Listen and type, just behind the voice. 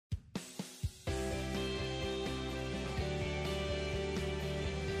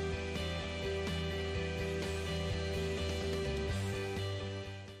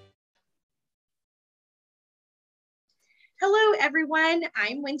Hello, everyone.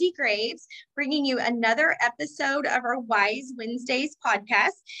 I'm Wendy Graves, bringing you another episode of our Wise Wednesdays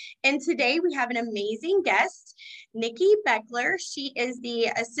podcast. And today we have an amazing guest, Nikki Beckler. She is the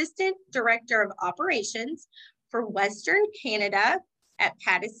Assistant Director of Operations for Western Canada at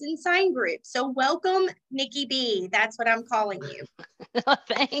Pattison Sign Group. So welcome, Nikki B. That's what I'm calling you.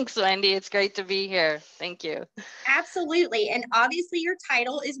 Thanks, Wendy. It's great to be here. Thank you. Absolutely. And obviously your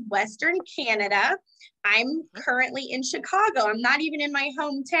title is Western Canada. I'm currently in Chicago. I'm not even in my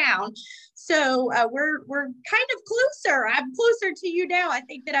hometown. So we're kind of closer. I'm closer to you now, I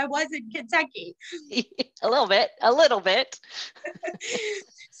think, than I was in Kentucky. A little bit.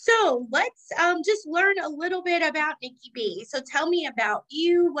 So let's just learn a little bit about Nikki B. So tell me about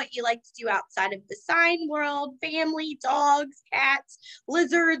you, what you like to do outside of the sign world, family, dogs, cats,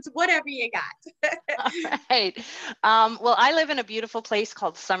 lizards, whatever you got. All right. Well, I live in a beautiful place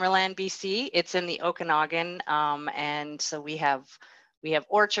called Summerland, BC. It's in the Okanagan. And so we have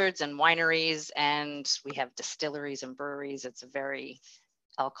orchards and wineries, and we have distilleries and breweries. It's a very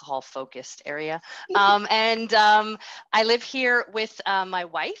alcohol focused area. I live here with my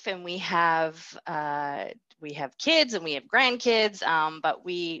wife, and we have kids and we have grandkids, but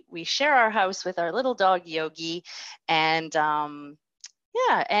we share our house with our little dog Yogi, and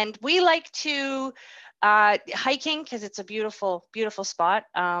and we like to hiking because it's a beautiful spot.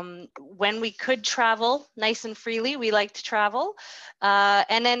 When we could travel nice and freely, we like to travel,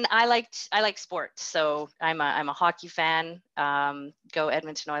 and then I like sports. So I'm a hockey fan. Go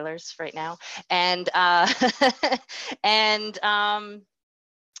Edmonton Oilers right now, and I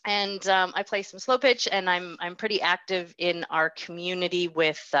play some slow pitch, and I'm pretty active in our community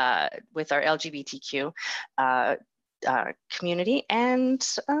with our LGBTQ community, and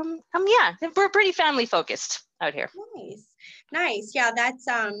we're pretty family focused out here. Nice. Yeah, that's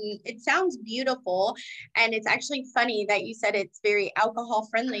it sounds beautiful. And it's actually funny that you said it's very alcohol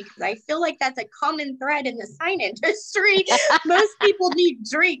friendly, because I feel like that's a common thread in the sign industry. Most people need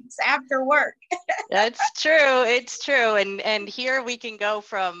drinks after work. It's true. And here we can go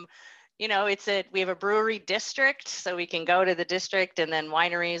from, we have a brewery district, so we can go to the district, and then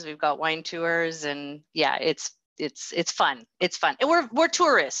wineries, we've got wine tours, and yeah, it's fun. It's fun. And we're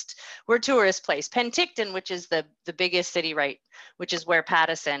tourist place. Penticton, which is the biggest city, right, which is where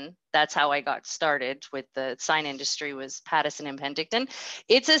Pattison, that's how I got started with the sign industry, was Pattison and Penticton.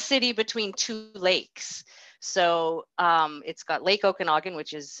 It's a city between two lakes. So it's got Lake Okanagan,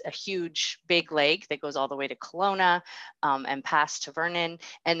 which is a huge, big lake that goes all the way to Kelowna and past to Vernon.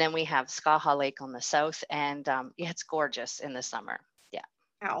 And then we have Skaha Lake on the south. And it's gorgeous in the summer.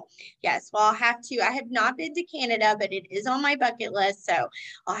 Wow. Yes. Well, I'll have to. I have not been to Canada, but it is on my bucket list. So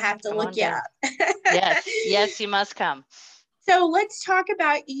I'll have to look you up. Yes, you must come. So let's talk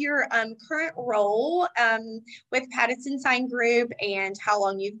about your current role with Pattison Sign Group and how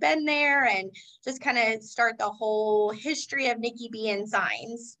long you've been there, and just kind of start the whole history of Nikki B and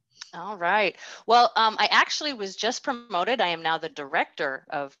Signs. All right. Well, I actually was just promoted. I am now the director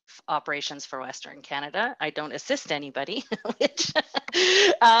of operations for Western Canada. I don't assist anybody,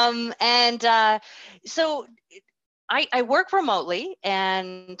 so I work remotely,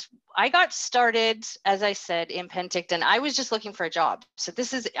 and I got started, as I said, in Penticton. I was just looking for a job. So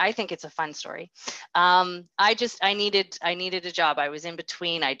I think it's a fun story. I needed a job. I was in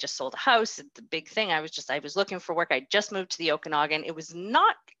between. I just sold a house. The big thing, I was looking for work. I just moved to the Okanagan. It was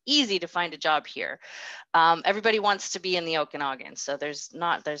not easy to find a job here. Everybody wants to be in the Okanagan, so there's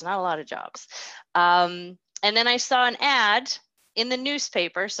not a lot of jobs. And then I saw an ad in the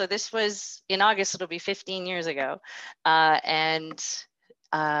newspaper. So this was in August, it'll be 15 years ago. And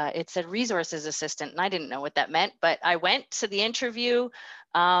it said resources assistant, and I didn't know what that meant, but I went to the interview.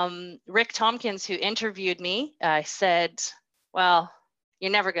 Rick Tompkins, who interviewed me, said, well,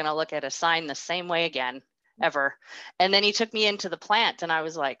 you're never going to look at a sign the same way again, ever. And then he took me into the plant, and I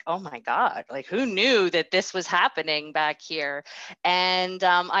was like, oh my God, like, who knew that this was happening back here? And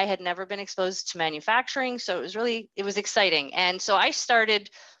I had never been exposed to manufacturing, so it was exciting. And so I started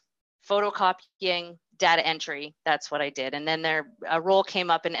photocopying, data entry. That's what I did. And then a role came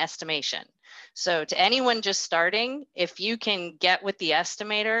up in estimation. So to anyone just starting, if you can get with the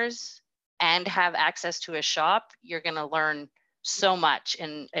estimators and have access to a shop, you're going to learn so much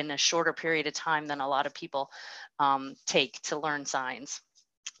in a shorter period of time than a lot of people take to learn signs.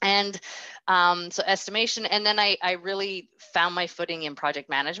 And so estimation, and then I really found my footing in project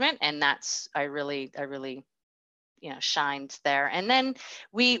management, and I really shined there. And then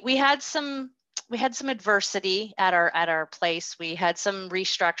we had some adversity at our place. We had some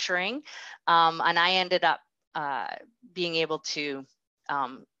restructuring, and I ended up being able to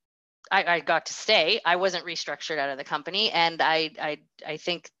I got to stay. I wasn't restructured out of the company, and I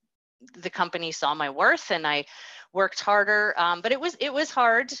think the company saw my worth, and I worked harder. But it was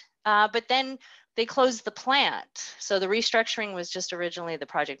hard. But then they closed the plant. So the restructuring was just originally the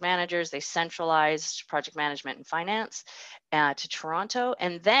project managers. They centralized project management and finance to Toronto,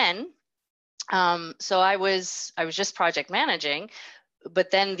 and then so I was just project managing,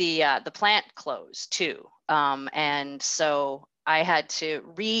 but then the plant closed too, and so I had to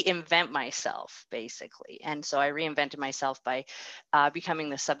reinvent myself basically. And so I reinvented myself by becoming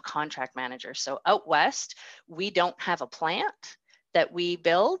the subcontract manager. So out west, we don't have a plant that we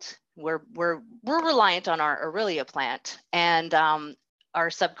build. We're reliant on our Aurelia plant and our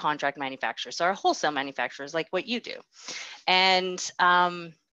subcontract manufacturers, so our wholesale manufacturers, like what you do. And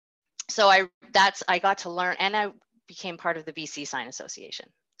so I got to learn, and I became part of the BC Sign Association.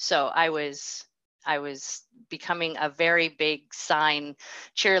 So I was becoming a very big sign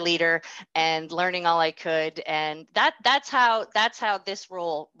cheerleader and learning all I could. And that's how this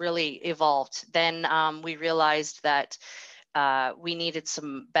role really evolved. Then we realized that we needed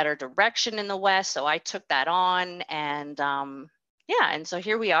some better direction in the West. So I took that on, and yeah, and so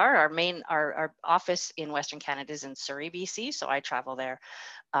here we are. Our office in Western Canada is in Surrey, BC. So I travel there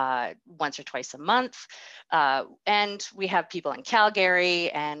once or twice a month. And we have people in Calgary,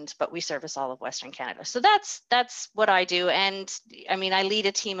 but we service all of Western Canada. So that's what I do. And I mean, I lead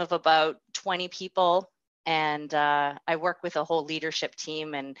a team of about 20 people, and I work with a whole leadership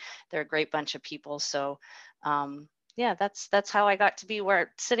team, and they're a great bunch of people. So yeah, that's how I got to be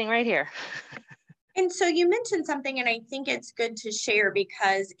sitting right here. And so you mentioned something, and I think it's good to share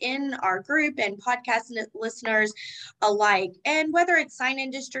because in our group and podcast listeners alike, and whether it's sign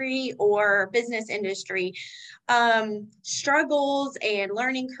industry or business industry, struggles and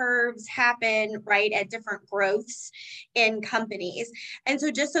learning curves happen right at different growths in companies. And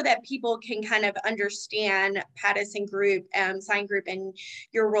so just so that people can kind of understand Pattison Group, Sign Group, and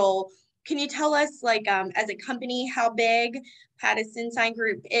your role, can you tell us, like, as a company, how big Pattison Sign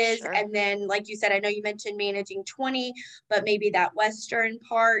Group is? Sure. And then, like you said, I know you mentioned managing 20, but maybe that Western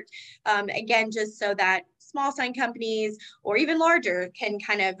part, again, just so that small sign companies or even larger can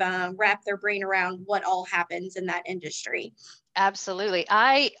kind of wrap their brain around what all happens in that industry. Absolutely.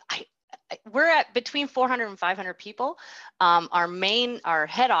 We're at between 400 and 500 people. Our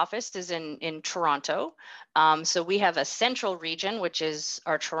head office is in Toronto. So we have a central region, which is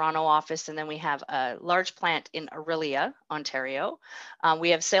our Toronto office, and then we have a large plant in Aurelia, Ontario. We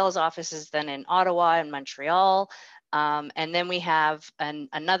have sales offices then in Ottawa and Montreal. And then we have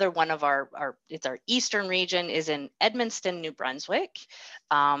another one of our eastern region is in Edmundston, New Brunswick.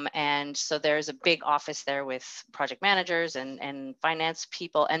 And so there's a big office there with project managers and finance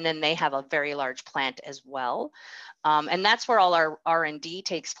people. And then they have a very large plant as well. And that's where all our R&D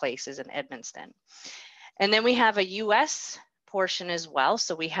takes place, is in Edmundston. And then we have a US portion as well.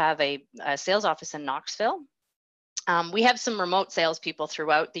 So we have a sales office in Knoxville. We have some remote salespeople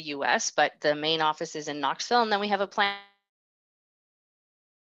throughout the US, but the main office is in Knoxville. And then we have a plant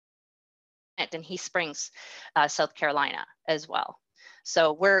in Heath Springs, South Carolina as well.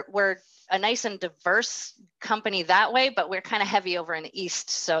 So we're a nice and diverse company that way, but we're kind of heavy over in the East.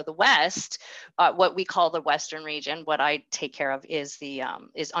 So the West, what we call the Western region, what I take care of is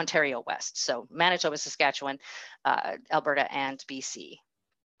is Ontario West. So Manitoba, Saskatchewan, Alberta, and BC.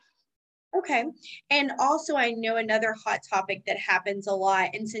 Okay. And also, I know another hot topic that happens a lot,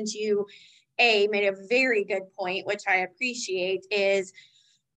 and since you made a very good point, which I appreciate, is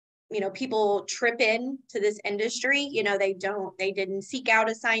people trip in to this industry. They didn't seek out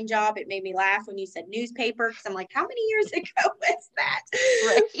a sign job. It made me laugh when you said newspaper, because I'm like, how many years ago was that?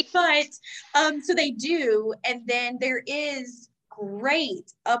 Right. But so they do. And then there is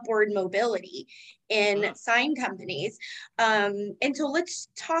great upward mobility in sign companies. And so let's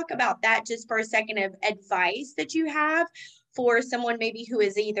talk about that just for a second, of advice that you have for someone maybe who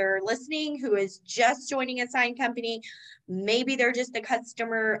is either listening, who is just joining a sign company. Maybe they're just the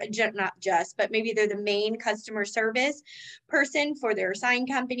customer, not just, but maybe they're the main customer service person for their sign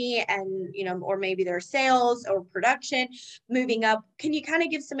company, and, or maybe their sales or production moving up. Can you kind of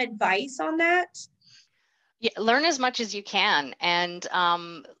give some advice on that? Yeah, learn as much as you can, and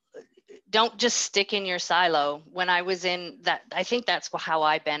don't just stick in your silo. When I was in that, I think that's how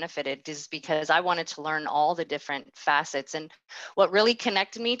I benefited, is because I wanted to learn all the different facets. And what really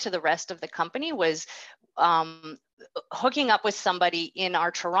connected me to the rest of the company was hooking up with somebody in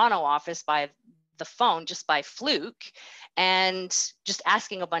our Toronto office by the phone, just by fluke, and just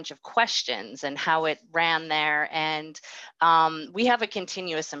asking a bunch of questions and how it ran there. And we have a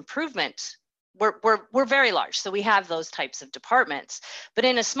continuous improvement we're very large, so we have those types of departments. But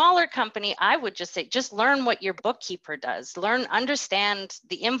in a smaller company, I would just say, just learn what your bookkeeper does. Understand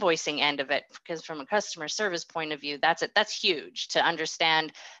the invoicing end of it, because from a customer service point of view, that's huge, to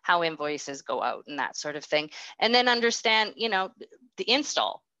understand how invoices go out and that sort of thing. And then understand, the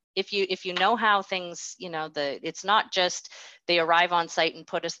install. If you know how things, it's not just they arrive on site and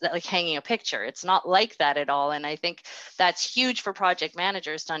put us like hanging a picture. It's not like that at all. And I think that's huge for project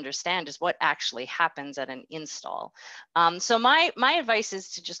managers to understand, is what actually happens at an install. So my advice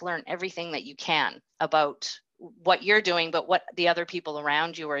is to just learn everything that you can about what you're doing, but what the other people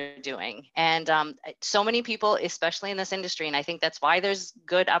around you are doing. And so many people, especially in this industry, and I think that's why there's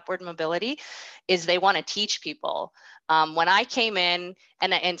good upward mobility, is they want to teach people. When I came in,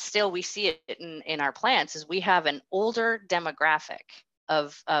 and still we see it in our plants, is we have an older demographic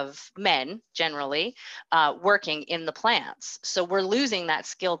of men generally working in the plants. So we're losing that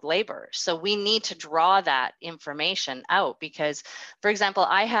skilled labor. So we need to draw that information out, because, for example,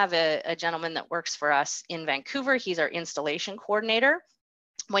 I have a gentleman that works for us in Vancouver. He's our installation coordinator.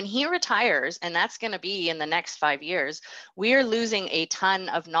 When he retires, and that's going to be in the next 5 years, we are losing a ton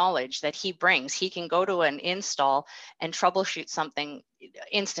of knowledge that he brings. He can go to an install and troubleshoot something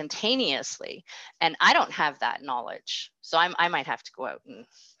instantaneously. And I don't have that knowledge. So I might have to go out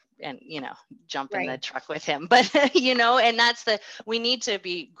and jump in the truck with him. But, and we need to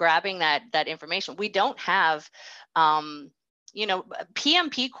be grabbing that information. We don't have,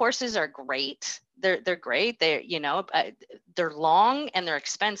 PMP courses are great. They're great. They're long and they're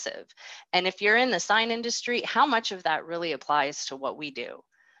expensive. And if you're in the sign industry, how much of that really applies to what we do?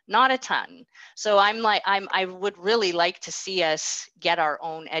 Not a ton. So I would really like to see us get our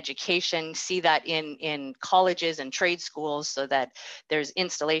own education, see that in colleges and trade schools, so that there's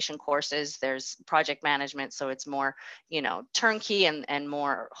installation courses, there's project management, so it's more, turnkey and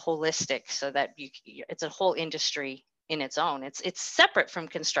more holistic, so that it's a whole industry in its own. It's separate from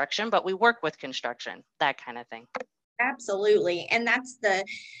construction, but we work with construction, that kind of thing. Absolutely. And that's the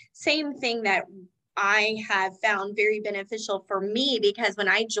same thing that I have found very beneficial for me, because when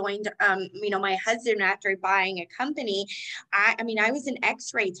I joined, my husband, after buying a company, I was an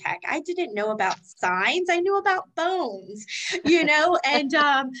x-ray tech. I didn't know about signs. I knew about bones, and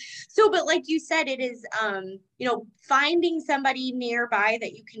but like you said, it is, finding somebody nearby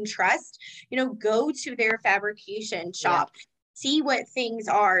that you can trust, go to their fabrication shop. Yeah. See what things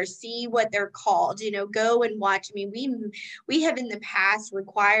are, see what they're called, go and watch. We have in the past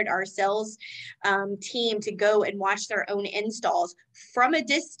required our sales team to go and watch their own installs from a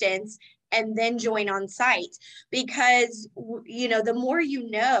distance and then join on site, because, the more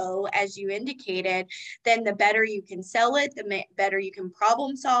as you indicated, then the better you can sell it, the better you can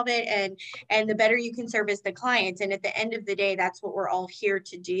problem solve it, and the better you can service the clients. And at the end of the day, that's what we're all here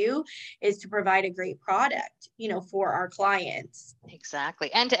to do, is to provide a great product, for our clients.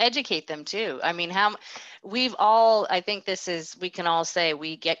 Exactly. And to educate them too. I think we can all say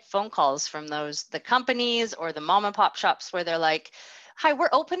we get phone calls from the companies or the mom and pop shops where they're like, hi, we're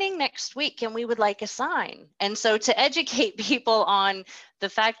opening next week and we would like a sign. And so to educate people on the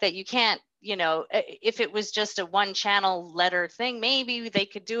fact that you can't, if it was just a one channel letter thing, maybe they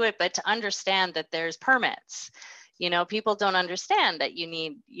could do it, but to understand that there's permits. People don't understand that you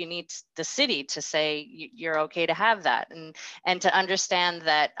need the city to say you're okay to have that, and to understand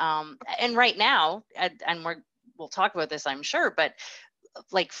that, and right now, and we'll talk about this, I'm sure, but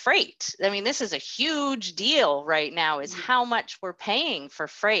like freight. This is a huge deal right now, is how much we're paying for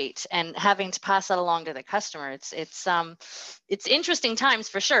freight and having to pass that along to the customer. It's interesting times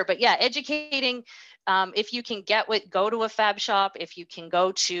for sure, but yeah, educating, if you can go to a fab shop, if you can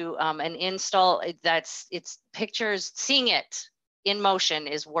go to an install, it's pictures, seeing it in motion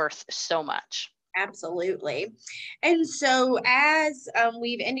is worth so much. Absolutely. And so as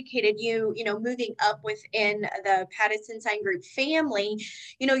we've indicated, moving up within the Pattison Sign Group family,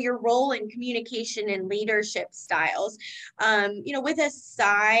 your role in communication and leadership styles, with a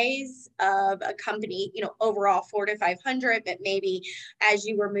size of a company, overall 400 to 500, but maybe as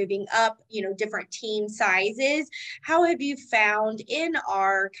you were moving up, different team sizes, how have you found in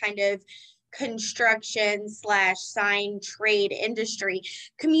our kind of construction / sign trade industry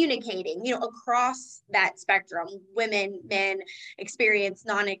communicating, across that spectrum, women, men, experienced,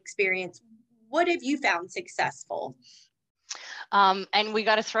 non-experienced? What have you found successful? And we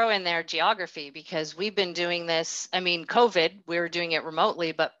got to throw in there geography, because we've been doing this. COVID, we were doing it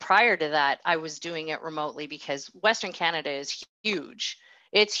remotely, but prior to that, I was doing it remotely because Western Canada is huge.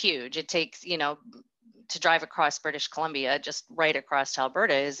 It's huge. It takes, to drive across British Columbia, just right across to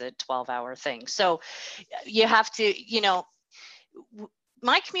Alberta, is a 12-hour thing. So you have to,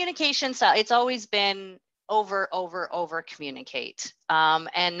 my communication style, it's always been over communicate.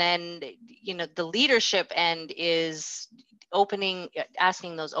 And then, the leadership end is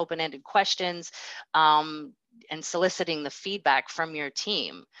asking those open-ended questions, and soliciting the feedback from your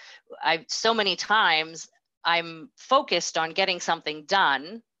team. So many times I'm focused on getting something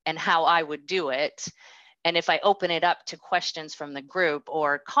done and how I would do it. And if I open it up to questions from the group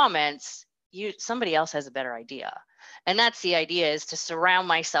or comments, somebody else has a better idea. And that's the idea, is to surround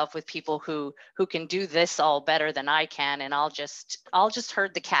myself with people who can do this all better than I can. And I'll just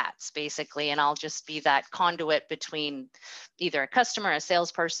herd the cats, basically. And I'll just be that conduit between either a customer, a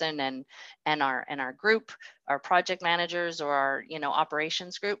salesperson, and our group, our project managers, or our,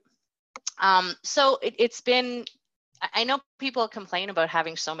 operations group. So it's been, I know people complain about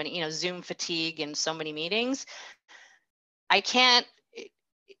having so many, Zoom fatigue and so many meetings.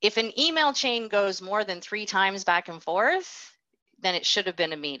 If an email chain goes more than 3 times back and forth, then it should have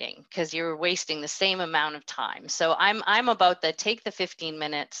been a meeting, because you're wasting the same amount of time. So I'm about take the 15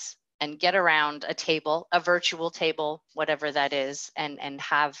 minutes and get around a table, a virtual table, whatever that is, and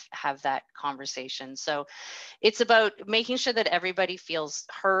have that conversation. So it's about making sure that everybody feels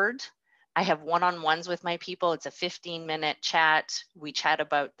heard. I have one-on-ones with my people. It's a 15-minute chat. We chat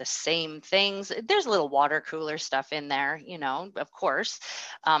about the same things. There's a little water cooler stuff in there, of course,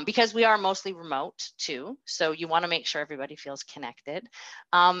 because we are mostly remote too. So you want to make sure everybody feels connected.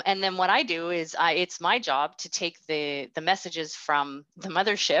 And then what I do is it's my job to take the messages from the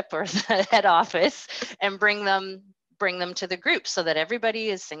mothership or the head office and bring them to the group, so that everybody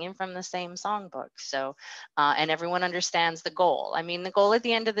is singing from the same songbook. So, and everyone understands the goal. I mean, the goal at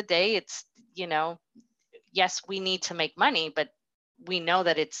the end of the day, it's, yes, we need to make money, but we know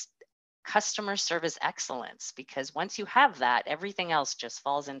that it's customer service excellence, because once you have that, everything else just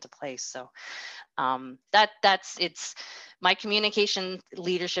falls into place. So it's my communication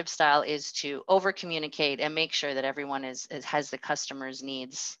leadership style, is to over communicate and make sure that everyone has the customer's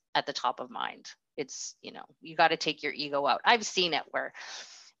needs at the top of mind. It's, you got to take your ego out. I've seen it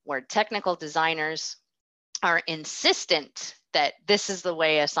where technical designers are insistent that this is the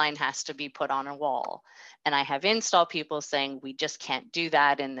way a sign has to be put on a wall. And I have install people saying, we just can't do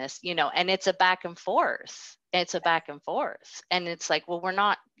that in this, and it's a back and forth. And it's like, well, we're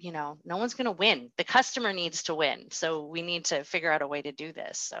not, no one's going to win. The customer needs to win. So we need to figure out a way to do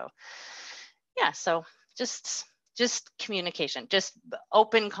this. So yeah, so just communication, just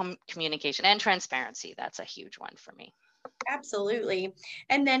open communication and transparency. That's a huge one for me. Absolutely.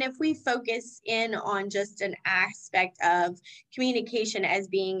 And then if we focus in on just an aspect of communication as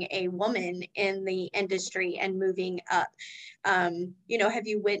being a woman in the industry and moving up, have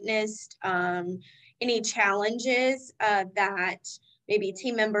you witnessed any challenges that maybe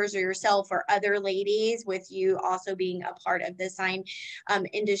team members or yourself or other ladies, with you also being a part of the sign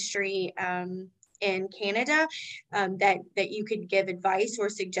industry in Canada, that you could give advice or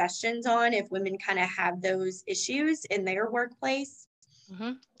suggestions on if women kind of have those issues in their workplace?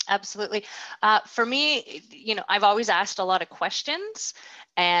 Mm-hmm. Absolutely. For me, I've always asked a lot of questions,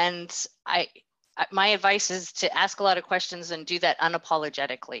 and my advice is to ask a lot of questions and do that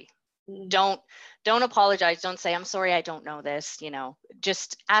unapologetically. Don't apologize. Don't say, I'm sorry, I don't know this,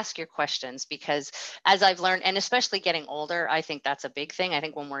 just ask your questions, because as I've learned, and especially getting older, I think that's a big thing. I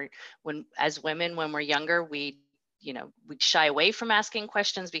think as women, when we're younger, we shy away from asking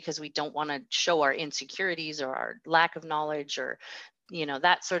questions because we don't want to show our insecurities or our lack of knowledge or,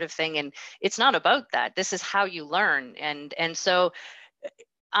 that sort of thing. And it's not about that. This is how you learn. And so,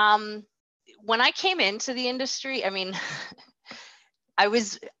 when I came into the industry, I mean, I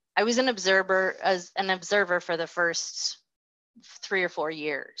was an observer for the first 3 or 4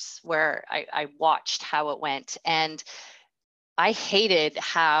 years, where I watched how it went. And I hated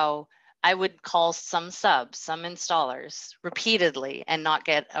how I would call some subs, some installers repeatedly and not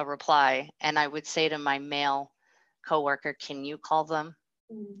get a reply. And I would say to my male coworker, can you call them?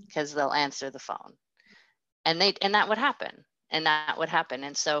 Because they'll answer the phone. And that would happen.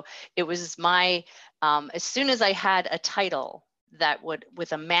 And so it was as soon as I had a title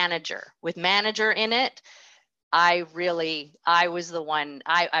with manager in it, I was the one,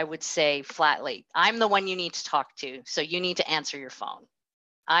 I would say flatly, I'm the one you need to talk to. So you need to answer your phone.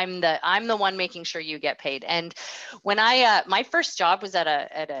 I'm the one making sure you get paid. And when my first job was at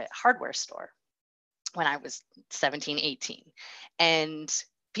a hardware store when I was 17, 18, and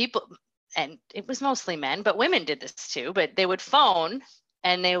it was mostly men, but women did this too, but they would phone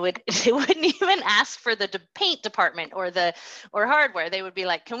and they wouldn't even ask for the paint department or hardware. They would be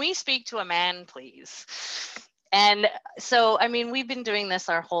like, can we speak to a man, please? And so, I mean, we've been doing this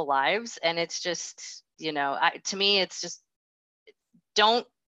our whole lives, and it's just, to me, it's just don't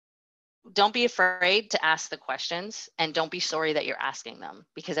be afraid to ask the questions, and don't be sorry that you're asking them,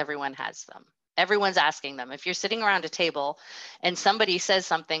 because everyone has them. Everyone's asking them. If you're sitting around a table and somebody says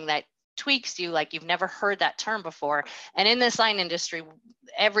something that tweaks you, like you've never heard that term before, and in the sign industry,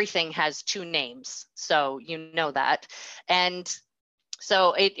 everything has two names, so you know that. And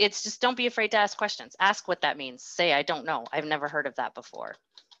so it's just, don't be afraid to ask questions. Ask what that means. Say, I don't know. I've never heard of that before.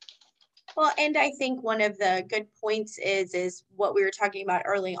 Well, and I think one of the good points is what we were talking about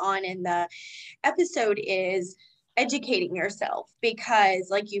early on in the episode is educating yourself, because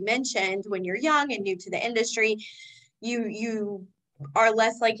like you mentioned, when you're young and new to the industry, you are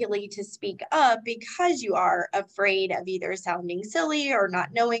less likely to speak up because you are afraid of either sounding silly or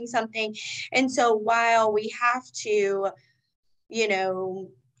not knowing something. And so while we have to, you know,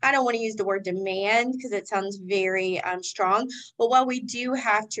 I don't want to use the word demand because it sounds very strong, but while we do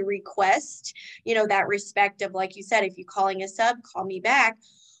have to request, that respect of, like you said, if you're calling us up, call me back.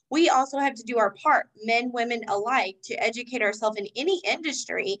 We also have to do our part, men, women alike, to educate ourselves in any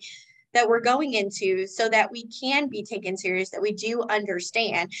industry that we're going into so that we can be taken serious, that we do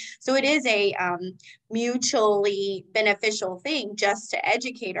understand. So it is a mutually beneficial thing just to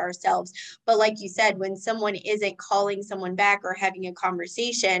educate ourselves. But like you said, when someone isn't calling someone back or having a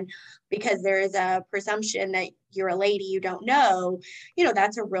conversation because there is a presumption that you're a lady you don't know,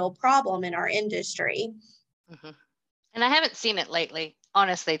 that's a real problem in our industry. Mm-hmm. And I haven't seen it lately.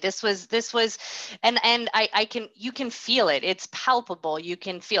 Honestly, this was, and you can feel it. It's palpable. You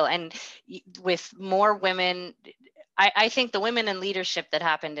can feel, and with more women, I think the women in leadership that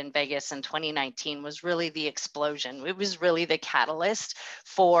happened in Vegas in 2019 was really the explosion. It was really the catalyst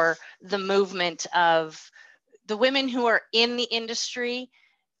for the movement of the women who are in the industry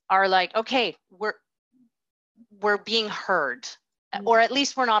are like, okay, we're being heard, or at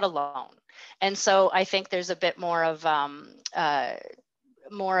least we're not alone. And so I think there's a bit more of a, I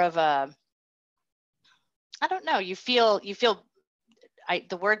don't know, you feel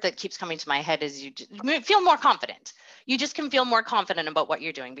the word that keeps coming to my head is you feel more confident. You just can feel more confident about what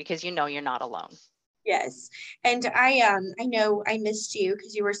you're doing because you know you're not alone. Yes. And I know I missed you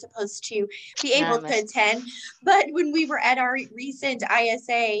because you were supposed to be able to attend. But when we were at our recent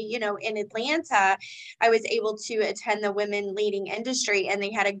ISA, in Atlanta, I was able to attend the Women Leading Industry, and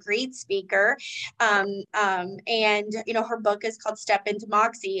they had a great speaker. And her book is called Step Into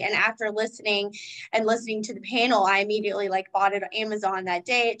Moxie. And after listening to the panel, I immediately bought it on Amazon that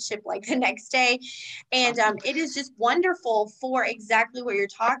day. It shipped the next day. And it is just wonderful for exactly what you're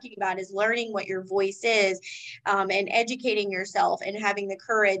talking about, is learning what your voice is, and educating yourself and having the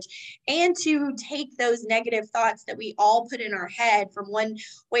courage, and to take those negative thoughts that we all put in our head from one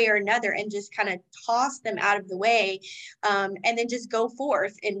way or another and just kind of toss them out of the way, and then just go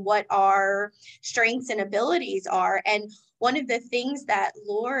forth in what our strengths and abilities are. And one of the things that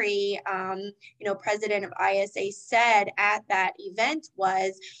Lori, president of ISA, said at that event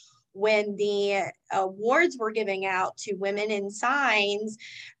was, when the awards were giving out to women in signs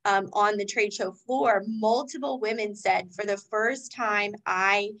on the trade show floor, multiple women said, for the first time,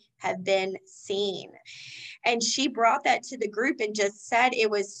 I have been seen. And she brought that to the group and just said it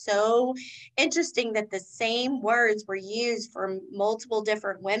was so interesting that the same words were used for multiple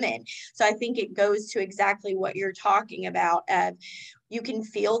different women. So I think it goes to exactly what you're talking about. You can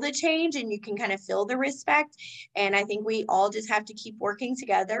feel the change and you can kind of feel the respect. And I think we all just have to keep working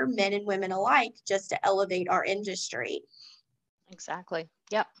together, men and women alike, just to elevate our industry. Exactly.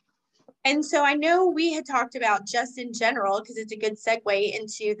 Yep. And so I know we had talked about just in general, because it's a good segue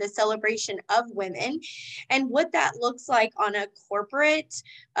into the celebration of women and what that looks like on a corporate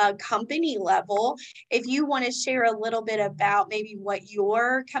company level. If you want to share a little bit about maybe what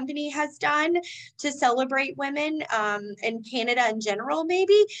your company has done to celebrate women in Canada in general,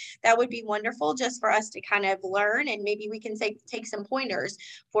 maybe that would be wonderful just for us to kind of learn, and maybe we can take some pointers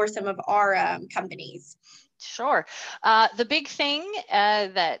for some of our companies. Sure. The big thing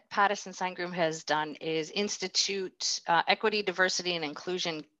that Pattison Sign Group has done is institute equity, diversity, and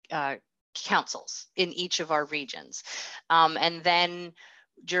inclusion councils in each of our regions. And then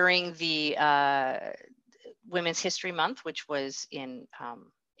during the Women's History Month, which was in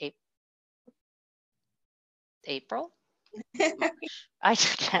April? I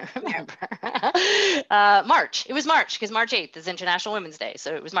can't remember. March. It was March, because March 8th is International Women's Day,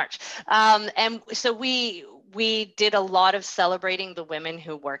 so it was March. And so we did a lot of celebrating the women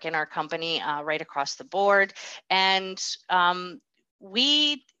who work in our company right across the board, and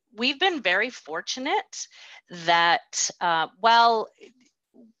we've been very fortunate that while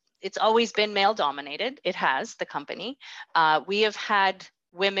it's always been male dominated, it has, the company, we have had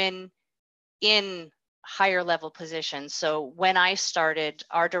women in higher level positions. So when I started,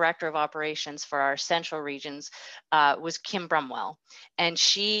 our director of operations for our central regions was Kim Brumwell, and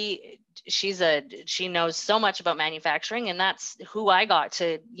she knows so much about manufacturing, and that's who I got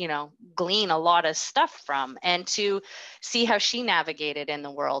to, glean a lot of stuff from, and to see how she navigated in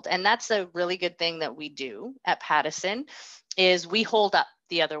the world. And that's a really good thing that we do at Pattison, is we hold up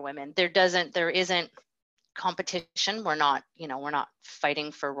the other women. There isn't competition. We're not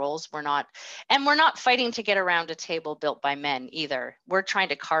fighting for roles. We're not fighting to get around a table built by men either. We're trying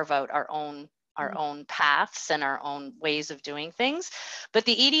to carve out our own paths and our own ways of doing things. But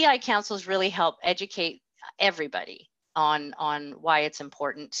the EDI councils really help educate everybody on why it's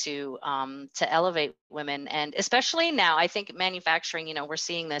important to elevate women. And especially now, I think manufacturing, we're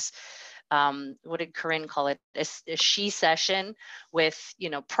seeing this, what did Corinne call it? A she session with,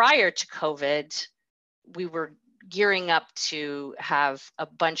 prior to COVID, we were gearing up to have a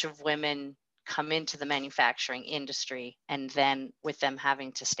bunch of women come into the manufacturing industry, and then with them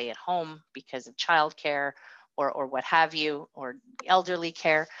having to stay at home because of childcare or what have you, or elderly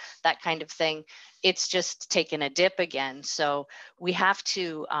care, that kind of thing, it's just taken a dip again. So we have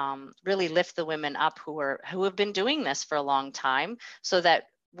to really lift the women up who have been doing this for a long time, so that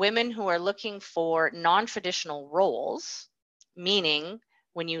women who are looking for non-traditional roles, meaning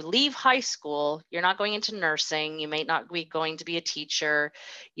when you leave high school, you're not going into nursing, you may not be going to be a teacher,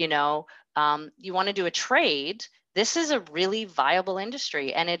 you want to do a trade. This is a really viable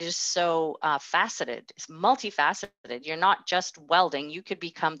industry, and it is so faceted. It's multifaceted. You're not just welding. You could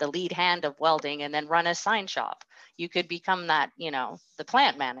become the lead hand of welding and then run a sign shop. You could become that, the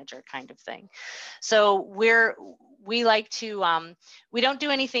plant manager kind of thing. So we like to, we don't do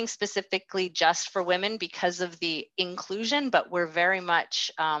anything specifically just for women because of the inclusion, but we're very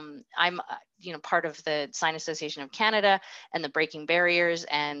much, I'm, part of the Sign Association of Canada and the Breaking Barriers.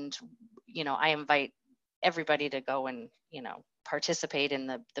 And, I invite everybody to go and, participate in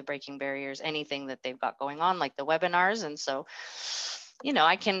the Breaking Barriers, anything that they've got going on, like the webinars. And so,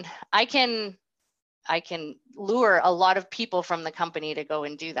 I can lure a lot of people from the company to go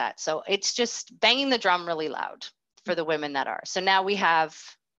and do that. So it's just banging the drum really loud for the women that are. So now we have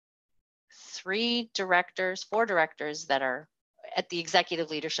 4 directors that are at the executive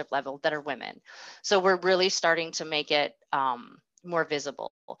leadership level that are women. So we're really starting to make it more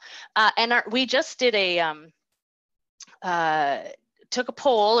visible. And we just did took a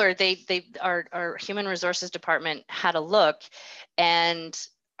poll, or our human resources department had a look, and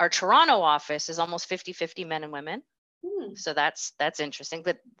our Toronto office is almost 50-50 men and women. So that's interesting.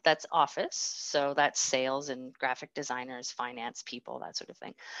 That's office. So that's sales and graphic designers, finance people, that sort of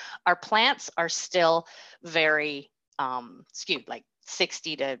thing. Our plants are still very skewed, like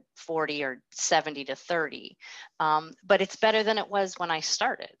 60-40 or 70-30. But it's better than it was when I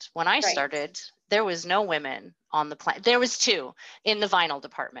started. When I started, there was no women on the plant. There was 2 in the vinyl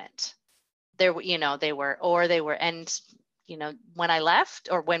department. They were, and when I left,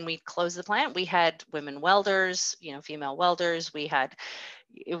 or when we closed the plant, we had women welders, female welders. We had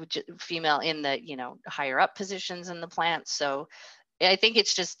female in the, higher up positions in the plant. So I think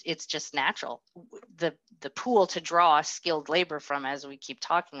it's just natural. The pool to draw skilled labor from, as we keep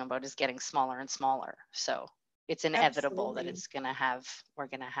talking about, is getting smaller and smaller. So it's inevitable that we're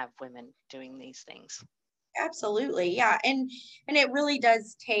going to have women doing these things. Absolutely. Yeah. And it really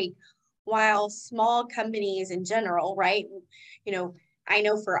does take, while small companies in general, right? I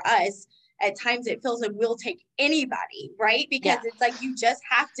know for us, at times it feels like we'll take anybody, right? Because it's like, you just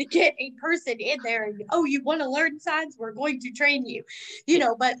have to get a person in there and, you want to learn signs, we're going to train you,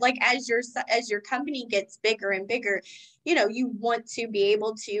 but like, as your company gets bigger and bigger, you want to be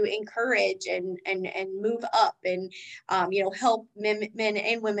able to encourage and move up and, help men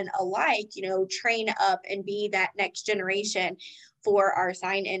and women alike, train up and be that next generation for our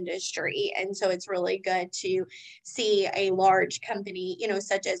sign industry. And so it's really good to see a large company,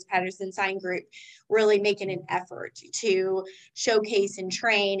 such as Pattison Sign Group, really making an effort to showcase and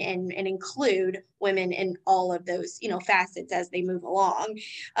train and include women in all of those, facets as they move along.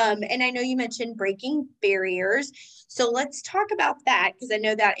 And I know you mentioned breaking barriers. So let's talk about that, because I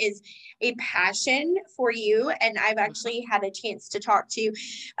know that is a passion for you. And I've actually had a chance to talk to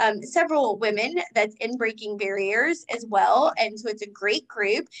several women that's in breaking barriers as well. And so it's a great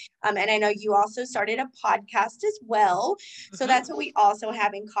group. And I know you also started a podcast as well. So that's what we also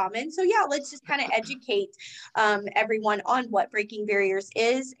have in common. So yeah, let's just kind of educate everyone on what breaking barriers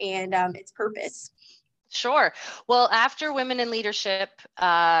is and its purpose. Sure. Well, after Women in Leadership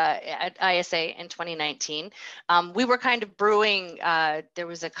at ISA in 2019, we were kind of brewing. There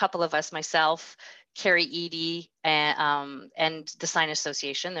was a couple of us, myself, Carrie Eady and the Sign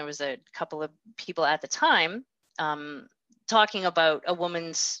Association. There was a couple of people at the time talking about a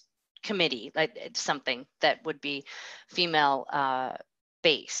woman's committee, like something that would be female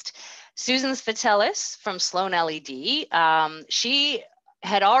based. Susan Spitalis from Sloan LED, she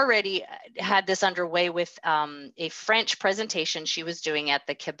had already had this underway with a French presentation she was doing at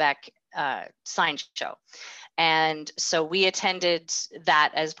the Quebec sign show. And so we attended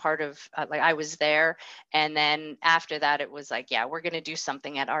that as part of, like I was there. And then after that, it was like, yeah, we're going to do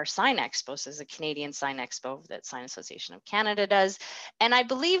something at our Sign Expo. So there's a Canadian Sign Expo that Sign Association of Canada does. And I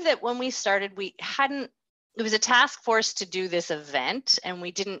believe that when we started, it was a task force to do this event, and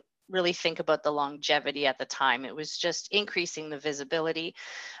we didn't really think about the longevity at the time. It was just increasing the visibility.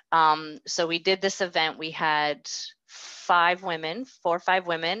 So we did this event. We had 4 or 5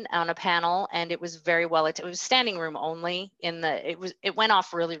 women on a panel, and it was very well. It was standing room only. It went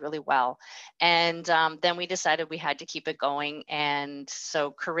off really, really well. And then we decided we had to keep it going. And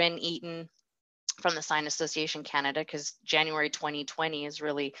so Corinne Eaton from the Sign Association Canada, because January 2020 is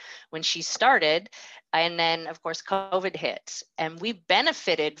really when she started. And then of course, COVID hit, and we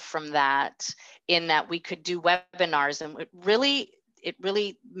benefited from that in that we could do webinars, and it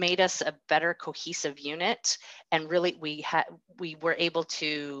really made us a better cohesive unit. And really we were able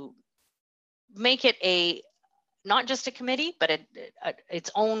to make it not just a committee, but its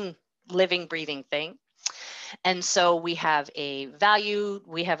own living, breathing thing. And so we have a value,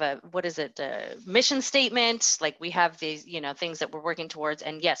 we have a mission statement, like we have these, things that we're working towards.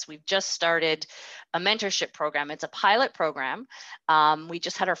 And yes, we've just started a mentorship program. It's a pilot program. We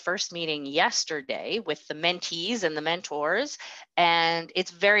just had our first meeting yesterday with the mentees and the mentors, and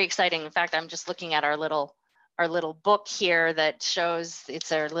it's very exciting. In fact, I'm just looking at our little book here that shows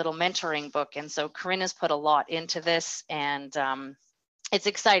it's our little mentoring book. And so Corinne has put a lot into this, and it's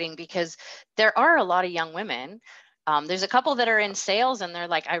exciting because there are a lot of young women. There's a couple that are in sales, and they're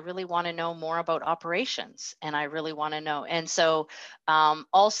like, I really want to know more about operations, and I really want to know. And so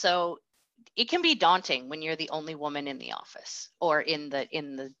also it can be daunting when you're the only woman in the office or in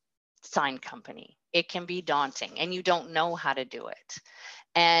the sign company. It can be daunting, and you don't know how to do it.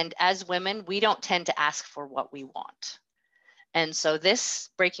 And as women, we don't tend to ask for what we want. And so this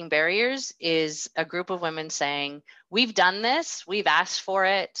Breaking Barriers is a group of women saying, we've done this, we've asked for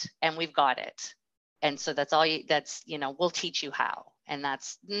it, and we've got it. And so we'll teach you how. And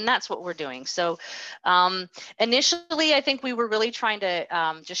that's what we're doing. So initially, I think we were really trying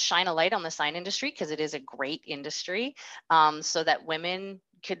to just shine a light on the sign industry, because it is a great industry, so that women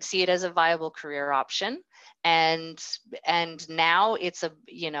could see it as a viable career option. And now it's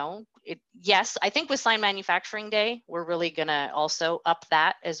yes, I think with Sign Manufacturing Day, we're really gonna also up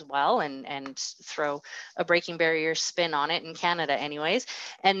that as well, and throw a Breaking Barrier spin on it in Canada anyways.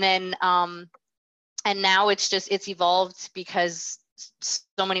 And then and now it's evolved because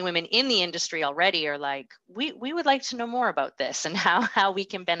so many women in the industry already are like, we would like to know more about this and how we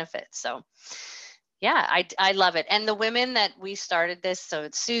can benefit. So yeah, I love it. And the women that we started this, so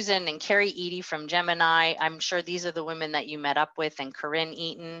it's Susan and Carrie Eady from Gemini. I'm sure these are the women that you met up with, and Corinne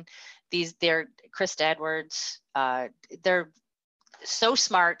Eaton. They're Krista Edwards. They're so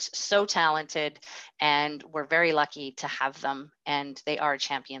smart, so talented, and we're very lucky to have them. And they are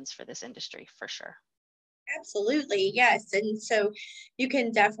champions for this industry for sure. Absolutely, yes. And so you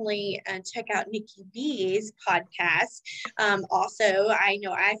can definitely check out Nikki B's podcast. Also, I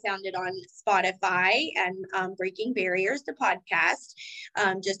know I found it on Spotify and Breaking Barriers, the podcast,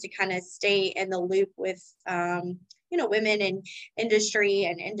 just to kind of stay in the loop with women in industry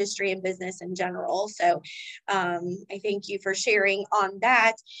and business in general. So I thank you for sharing on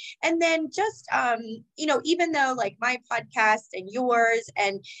that. And then just, even though like my podcast and yours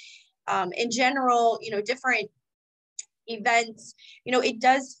and in general, different events, it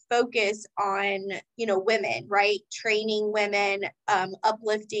does focus on, women, right? Training women,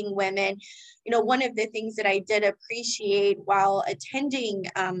 uplifting women. One of the things that I did appreciate while attending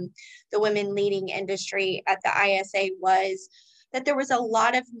the Women Leading Industry at the ISA was that there was a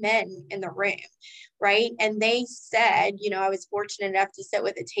lot of men in the room, right? And they said, I was fortunate enough to sit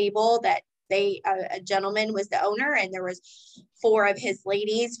with a table that a gentleman was the owner, and there was 4 of his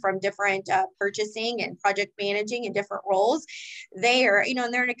ladies from different purchasing and project managing in different roles there,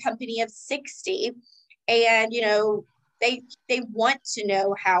 and they're in a company of 60, and, they want to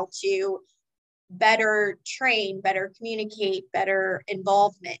know how to better train, better communicate, better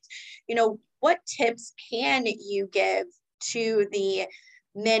involvement. What tips can you give to the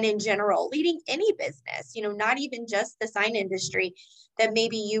men in general leading any business, not even just the sign industry, that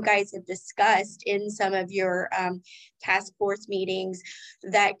maybe you guys have discussed in some of your task force meetings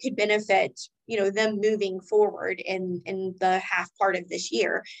that could benefit, them moving forward in the half part of this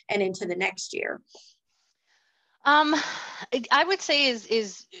year and into the next year? I would say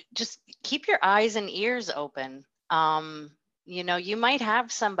is just keep your eyes and ears open. You might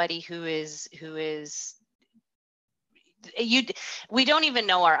have somebody who is we don't even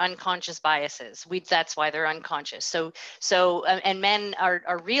know our unconscious biases. That's why they're unconscious. And men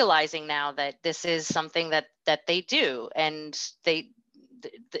are realizing now that this is something that they do, and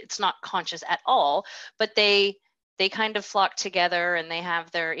it's not conscious at all, but they kind of flock together and they have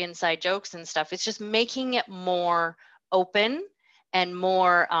their inside jokes and stuff. It's just making it more open and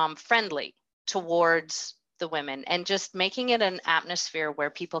more friendly towards the women, and just making it an atmosphere where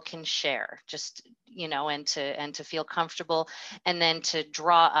people can share, just and to feel comfortable, and then to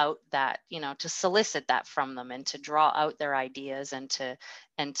draw out that, to solicit that from them, and to draw out their ideas, and to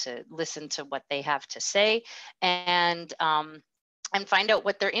listen to what they have to say, and find out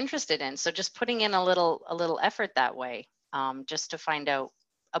what they're interested in. So just putting in a little effort that way, just to find out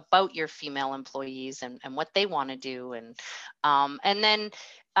about your female employees and what they want to do, and then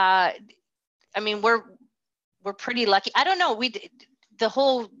I mean, we're pretty lucky. I don't know. The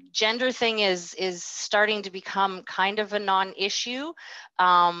whole gender thing is starting to become kind of a non-issue.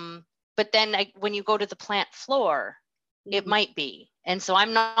 But then when you go to the plant floor, it might be. And so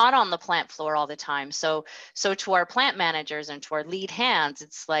I'm not on the plant floor all the time. So to our plant managers and to our lead hands,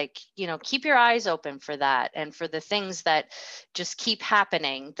 it's like, keep your eyes open for that, and for the things that just keep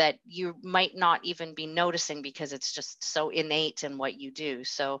happening that you might not even be noticing because it's just so innate in what you do.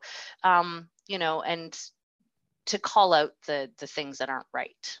 So, and to call out the things that aren't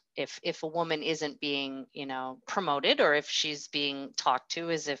right. If a woman isn't being, promoted, or if she's being talked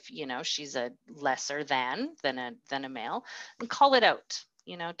to as if, she's a lesser than a male, and call it out.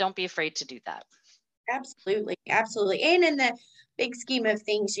 Don't be afraid to do that. Absolutely. Absolutely. And in the big scheme of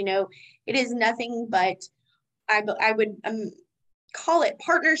things, it is nothing but, I would call it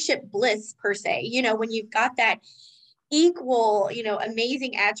partnership bliss per se, when you've got that equal,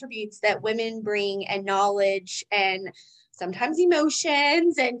 amazing attributes that women bring, and knowledge, and sometimes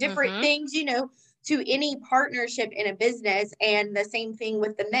emotions and different things, to any partnership in a business. And the same thing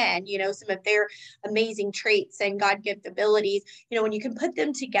with the men, some of their amazing traits and God-given abilities, when you can put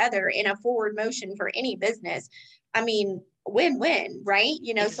them together in a forward motion for any business, I mean, win-win, right?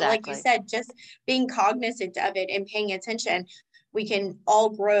 Exactly. So like you said, just being cognizant of it and paying attention, we can all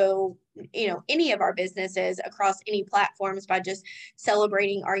grow, any of our businesses across any platforms by just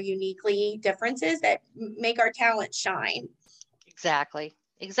celebrating our uniquely differences that make our talent shine. Exactly.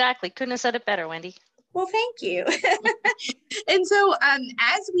 Couldn't have said it better, Wendy. Well, thank you. And so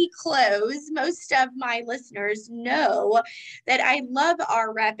as we close, most of my listeners know that I love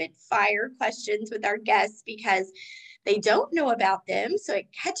our rapid fire questions with our guests because they don't know about them. So it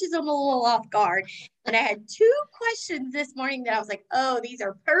catches them a little off guard. And I had 2 questions this morning that I was like, oh, these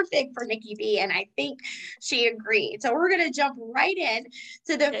are perfect for Nikki B. And I think she agreed. So we're going to jump right in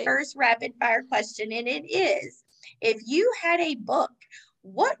to the first rapid fire question. And it is, if you had a book,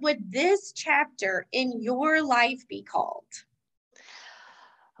 what would this chapter in your life be called?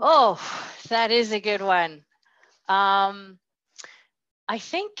 Oh, that is a good one. I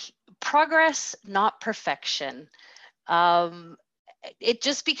think Progress, Not Perfection. It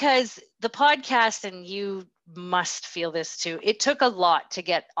just because the podcast, and you must feel this too, it took a lot to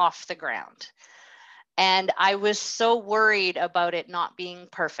get off the ground. And I was so worried about it not being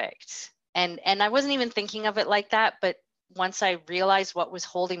perfect. And I wasn't even thinking of it like that, but once I realized what was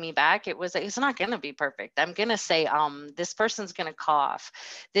holding me back, it's not going to be perfect. I'm going to say, this person's going to cough.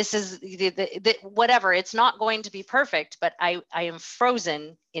 This is whatever. It's not going to be perfect, but I am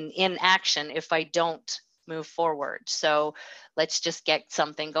frozen in action if I don't move forward. So let's just get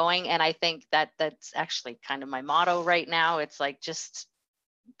something going. And I think that's actually kind of my motto right now. It's like, just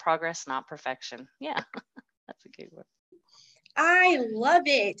progress, not perfection. Yeah, that's a good one. I love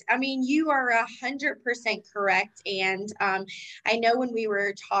it. I mean, you are 100% correct. And I know when we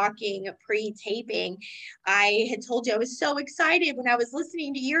were talking pre-taping, I had told you I was so excited when I was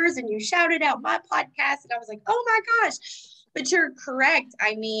listening to yours and you shouted out my podcast, and I was like, oh my gosh, but you're correct.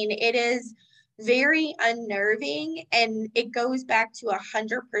 I mean, it is very unnerving, and it goes back to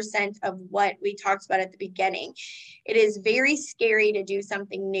 100% of what we talked about at the beginning. It is very scary to do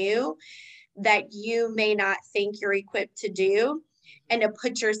something new that you may not think you're equipped to do, and to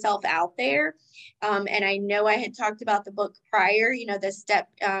put yourself out there. And I know I had talked about the book prior, the Step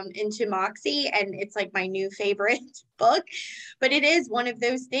into Moxie, and it's like my new favorite book, but it is one of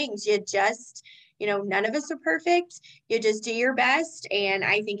those things. You just, none of us are perfect. You just do your best. And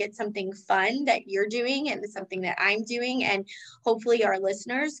I think it's something fun that you're doing and it's something that I'm doing. And hopefully our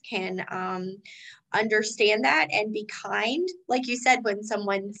listeners can understand that and be kind. Like you said, when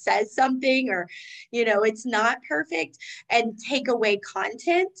someone says something or, it's not perfect, and take away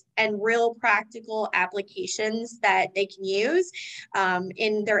content and real practical applications that they can use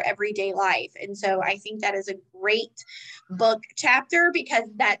in their everyday life. And so I think that is a great book chapter because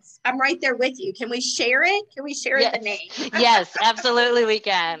I'm right there with you. Can we share it? Can we share the name? Yes, absolutely we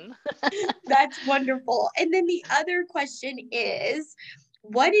can. That's wonderful. And then the other question is,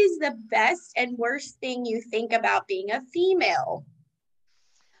 what is the best and worst thing you think about being a female?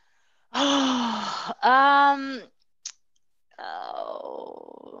 The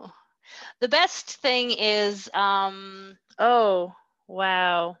best thing is, oh,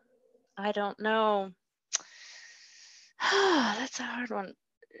 wow. I don't know. That's a hard one.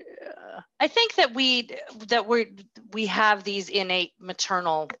 I think that we have these innate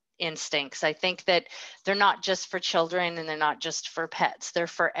maternal instincts. I think that they're not just for children and they're not just for pets. They're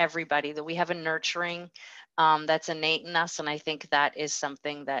for everybody, that we have a nurturing that's innate in us. And I think that is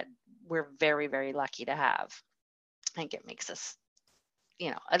something that we're very, very lucky to have. I think it makes us,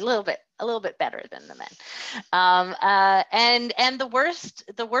 a little bit better than the men. And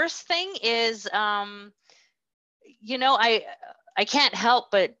the worst thing is, I can't help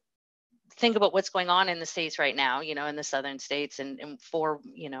but think about what's going on in the States right now, in the southern states and for,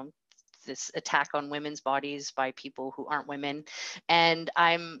 this attack on women's bodies by people who aren't women. And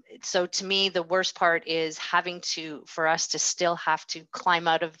so to me, the worst part is for us to still have to climb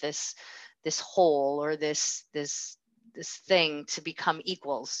out of this hole or this thing to become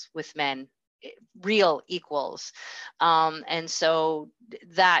equals with men, real equals. And so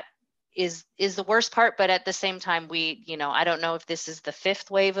that is the worst part. But at the same time, I don't know if this is the fifth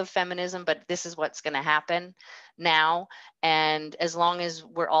wave of feminism, but this is what's going to happen now. And as long as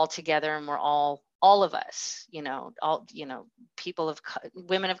we're all together and we're all of us, women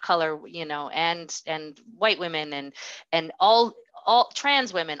of color, and white women and all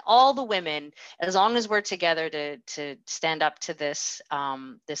trans women, all the women, as long as we're together to stand up to this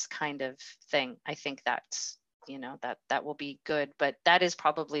this kind of thing, I think that's, that will be good. But that is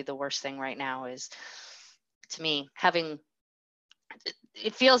probably the worst thing right now is, to me,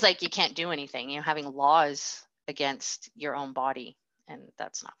 it feels like you can't do anything, having laws against your own body, and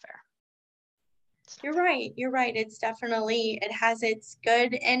that's not fair. You're right. It has its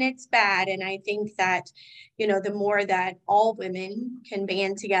good and its bad. And I think that, the more that all women can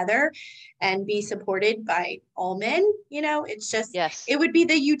band together and be supported by all men, it's just, yes, it would be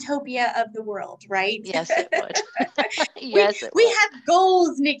the utopia of the world, right? Yes, it would. Yes, we have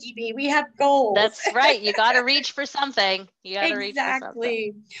goals, Nikki B. We have goals. That's right. You got to reach for something.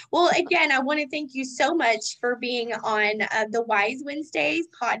 Exactly. Well, again, I want to thank you so much for being on the Wise Wednesdays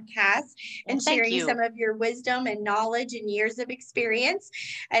podcast and sharing some of your wisdom and knowledge and years of experience.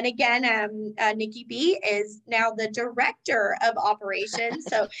 And again, Nikki B is now the director of operations.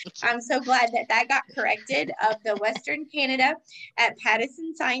 So I'm so glad that got corrected, of the Western Canada at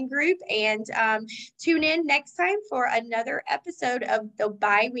Pattison Sign Group. And tune in next time for another episode of the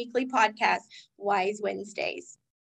bi-weekly podcast, Wise Wednesdays.